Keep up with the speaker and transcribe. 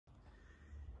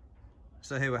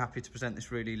So here we're happy to present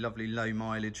this really lovely low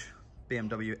mileage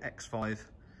BMW X5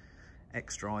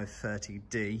 XDrive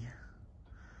 30D.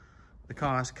 The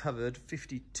car has covered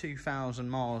 52,000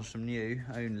 miles from new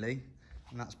only,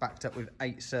 and that's backed up with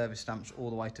 8 service stamps all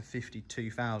the way to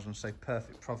 52,000, so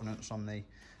perfect provenance on the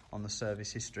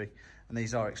service history. And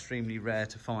these are extremely rare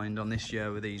to find on this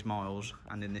year with these miles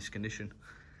and in this condition.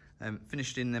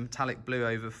 Finished in the metallic blue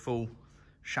over full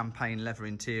champagne leather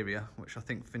interior, which I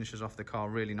think finishes off the car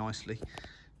really nicely.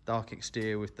 Dark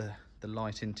exterior with the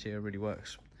light interior really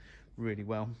works really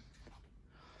well.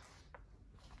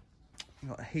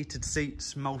 You've got heated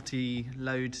seats,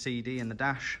 multi-load CD in the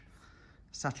dash,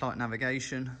 satellite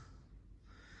navigation.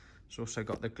 It's also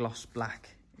got the gloss black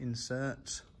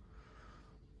inserts.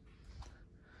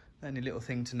 The only little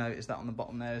thing to note is that on the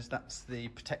bottom there that's the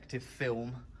protective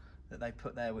film that they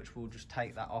put there, which will just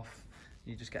take that off.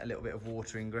 You just get a little bit of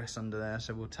water ingress under there,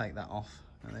 so we'll take that off.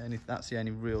 And that's the only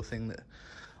real thing that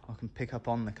I can pick up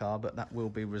on the car, but that will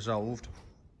be resolved.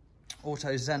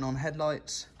 Auto xenon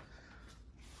headlights,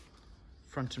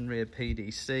 front and rear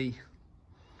PDC.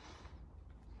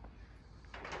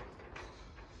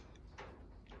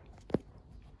 I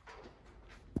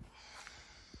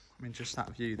mean, just that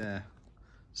view there,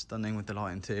 stunning with the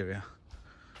light interior.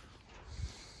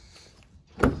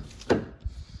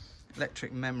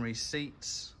 Electric memory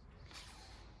seats.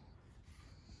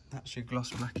 That's your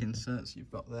gloss black inserts you've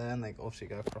got there, and they obviously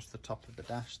go across the top of the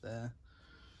dash there.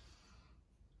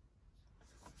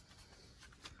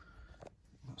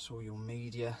 That's all your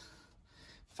media.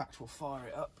 In fact, we'll fire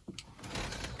it up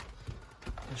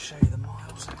and show you the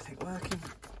miles, everything working.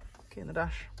 Key in the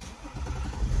dash.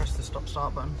 Press the stop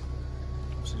start button.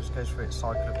 Obviously just goes through its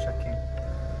cycle of checking.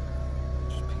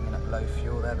 Just pinging up low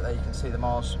fuel there, but there you can see the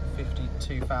miles,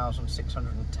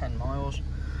 52,610 miles.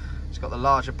 It's got the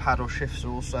larger paddle shifts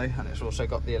also, and it's also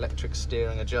got the electric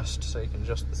steering adjust, so you can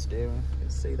adjust the steering. You can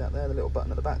see that there, the little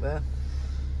button at the back there.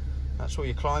 That's all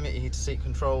your climate, your heated seat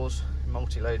controls,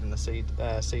 multi-load in the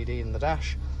CD in the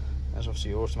dash. There's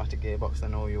obviously your automatic gearbox,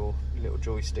 then all your little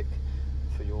joystick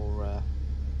for your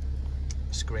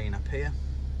screen up here.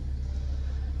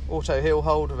 Auto hill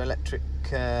hold with electric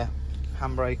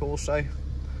handbrake also.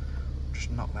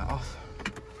 Just knock that off.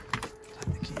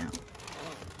 Take the key out.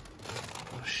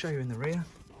 I'll show you in the rear.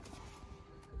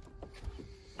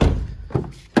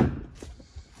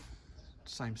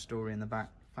 Same story in the back.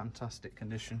 Fantastic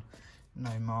condition.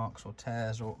 No marks or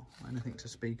tears or anything to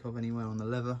speak of anywhere on the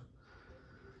leather.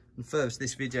 And further to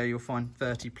this video, you'll find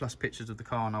 30 plus pictures of the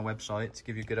car on our website to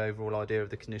give you a good overall idea of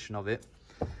the condition of it.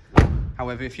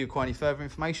 However, if you require any further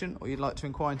information, or you'd like to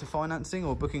inquire into financing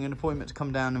or booking an appointment to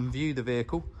come down and view the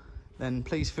vehicle, then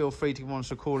please feel free to give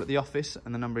us a call at the office,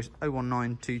 and the number is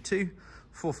 01922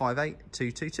 458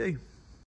 222.